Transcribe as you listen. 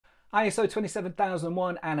ISO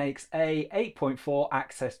 27001 Annex A 8.4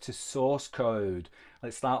 access to source code.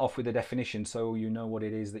 Let's start off with a definition so you know what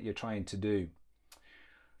it is that you're trying to do.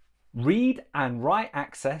 Read and write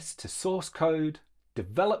access to source code,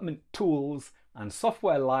 development tools, and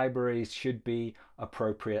software libraries should be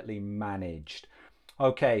appropriately managed.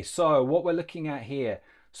 Okay, so what we're looking at here,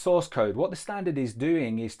 source code. What the standard is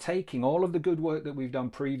doing is taking all of the good work that we've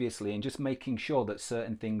done previously and just making sure that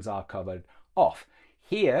certain things are covered off.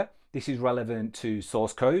 Here, this is relevant to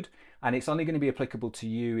source code, and it's only going to be applicable to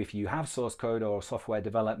you if you have source code or software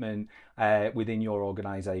development within your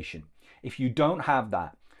organization. If you don't have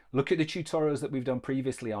that, look at the tutorials that we've done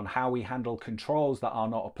previously on how we handle controls that are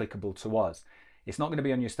not applicable to us. It's not going to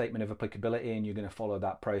be on your statement of applicability, and you're going to follow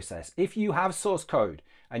that process. If you have source code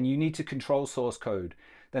and you need to control source code,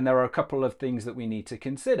 then there are a couple of things that we need to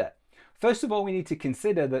consider. First of all, we need to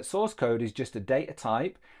consider that source code is just a data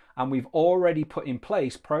type, and we've already put in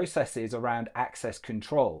place processes around access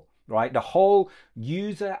control, right? The whole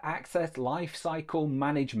user access lifecycle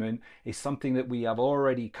management is something that we have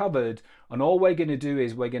already covered, and all we're going to do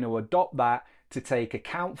is we're going to adopt that to take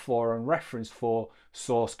account for and reference for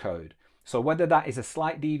source code. So whether that is a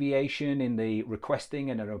slight deviation in the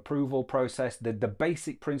requesting and an approval process, the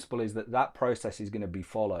basic principle is that that process is going to be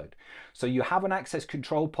followed. So you have an access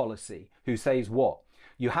control policy who says what?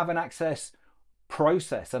 You have an access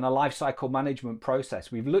process and a lifecycle management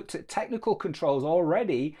process. We've looked at technical controls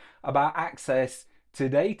already about access to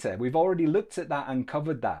data. We've already looked at that and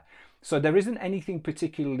covered that. So there isn't anything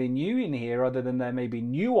particularly new in here other than there may be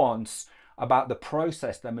nuance about the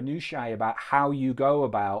process, the minutiae about how you go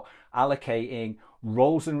about allocating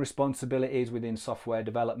roles and responsibilities within software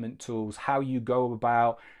development tools, how you go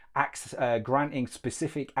about granting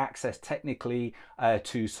specific access technically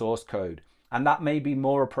to source code. And that may be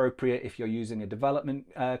more appropriate if you're using a development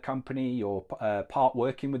company or part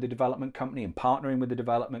working with the development company and partnering with the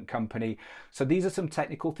development company. So these are some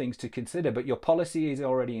technical things to consider, but your policy is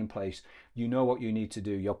already in place. You know what you need to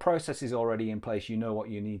do. Your process is already in place. You know what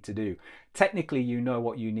you need to do. Technically, you know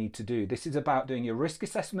what you need to do. This is about doing your risk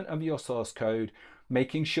assessment of your source code,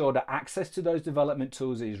 making sure that access to those development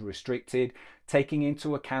tools is restricted, taking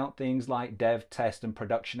into account things like dev, test, and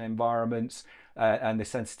production environments, and the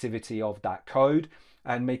sensitivity of that code,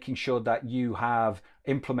 and making sure that you have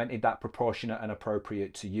implemented that proportionate and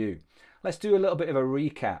appropriate to you. Let's do a little bit of a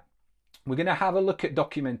recap. We're going to have a look at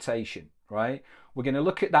documentation, right? We're going to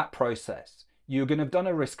look at that process. You're going to have done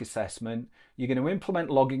a risk assessment. You're going to implement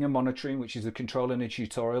logging and monitoring, which is a control in a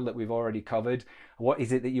tutorial that we've already covered. What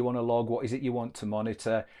is it that you want to log? What is it you want to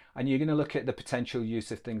monitor? And you're going to look at the potential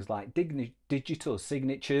use of things like digital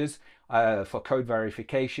signatures for code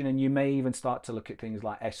verification. And you may even start to look at things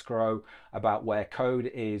like escrow, about where code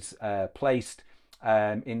is placed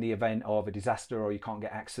in the event of a disaster or you can't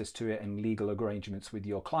get access to it, and legal arrangements with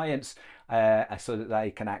your clients so that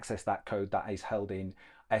they can access that code that is held in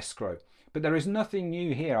escrow. But there is nothing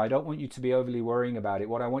new here. I don't want you to be overly worrying about it.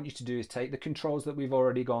 What I want you to do is take the controls that we've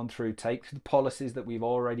already gone through, take the policies that we've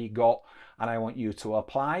already got, and I want you to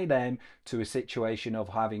apply them to a situation of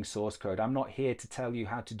having source code. I'm not here to tell you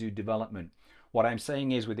how to do development. What I'm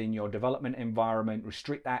saying is, within your development environment,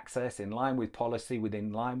 restrict access in line with policy,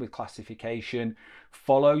 within line with classification,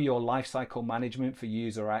 follow your lifecycle management for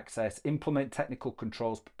user access, implement technical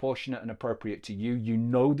controls proportionate and appropriate to you. You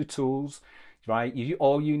know the tools, right?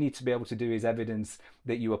 All you need to be able to do is evidence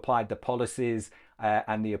that you applied the policies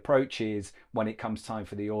and the approaches when it comes time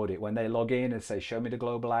for the audit. When they log in and say, show me the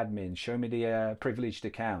global admin, show me the privileged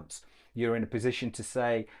accounts, you're in a position to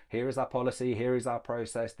say, here is our policy, here is our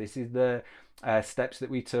process, this is the steps that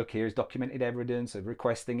we took, here's documented evidence of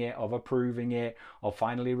requesting it, of approving it, of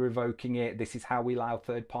finally revoking it. This is how we allow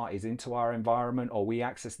third parties into our environment, or we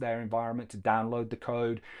access their environment to download the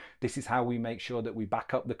code. This is how we make sure that we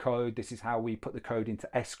back up the code. This is how we put the code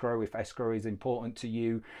into escrow if escrow is important to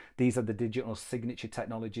you. These are the digital signature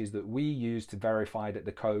technologies that we use to verify that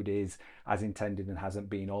the code is as intended and hasn't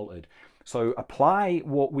been altered. So apply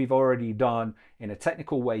what we've already done in a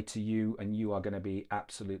technical way to you, and you are going to be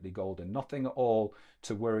absolutely golden. Nothing at all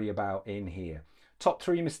to worry about in here. Top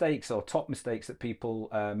 3 mistakes, or top mistakes that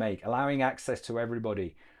people make: allowing access to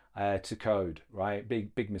everybody to code, right?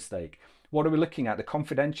 Big mistake. What are we looking at? The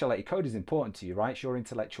confidentiality. Code is important to you, right? It's your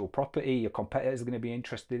intellectual property. Your competitors are going to be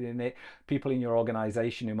interested in it. People in your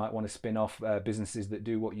organization who might want to spin off businesses that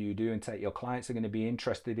do what you do and take your clients are going to be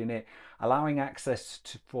interested in it. Allowing access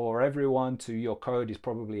for everyone to your code is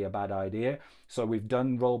probably a bad idea. So we've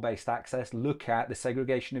done role-based access. Look at the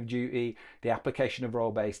segregation of duty, the application of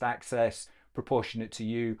role-based access, proportionate to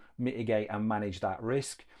you, mitigate and manage that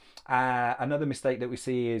risk. Another mistake that we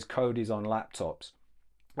see is code is on laptops.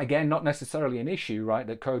 Again, not necessarily an issue, right,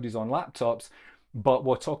 that code is on laptops, but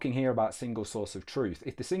we're talking here about single source of truth.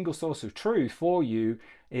 If the single source of truth for you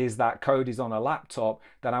is that code is on a laptop,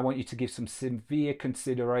 then I want you to give some severe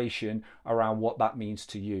consideration around what that means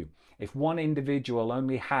to you. If one individual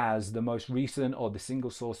only has the most recent or the single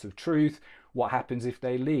source of truth, what happens if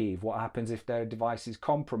they leave? What happens if their device is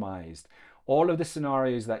compromised? All of the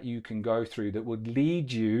scenarios that you can go through that would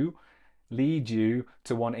lead you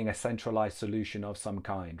to wanting a centralized solution of some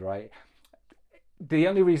kind, right? The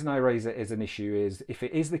only reason I raise it as an issue is if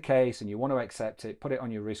it is the case and you want to accept it, put it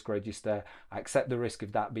on your risk register, accept the risk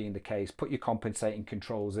of that being the case, put your compensating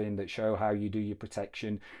controls in that show how you do your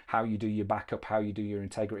protection, how you do your backup, how you do your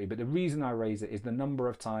integrity. But the reason I raise it is the number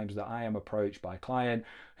of times that I am approached by a client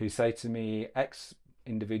who say to me, X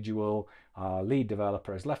individual, lead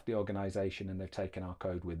developer has left the organization and they've taken our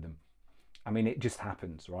code with them. I mean, it just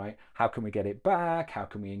happens, right? How can we get it back? How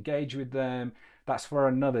can we engage with them? That's for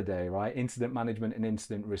another day, right? Incident management and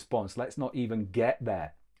incident response. Let's not even get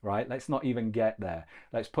there, right? Let's not even get there.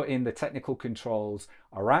 Let's put in the technical controls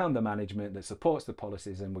around the management that supports the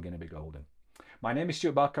policies and we're going to be golden. My name is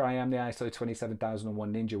Stuart Barker. I am the ISO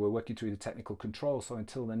 27001 Ninja. We're working through the technical controls. So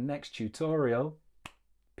until the next tutorial,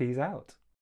 peace out.